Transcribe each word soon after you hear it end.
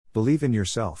Believe in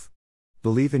yourself.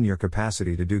 Believe in your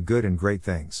capacity to do good and great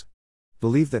things.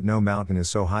 Believe that no mountain is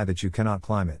so high that you cannot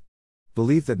climb it.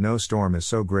 Believe that no storm is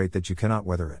so great that you cannot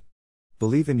weather it.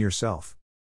 Believe in yourself.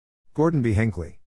 Gordon B. Hinckley.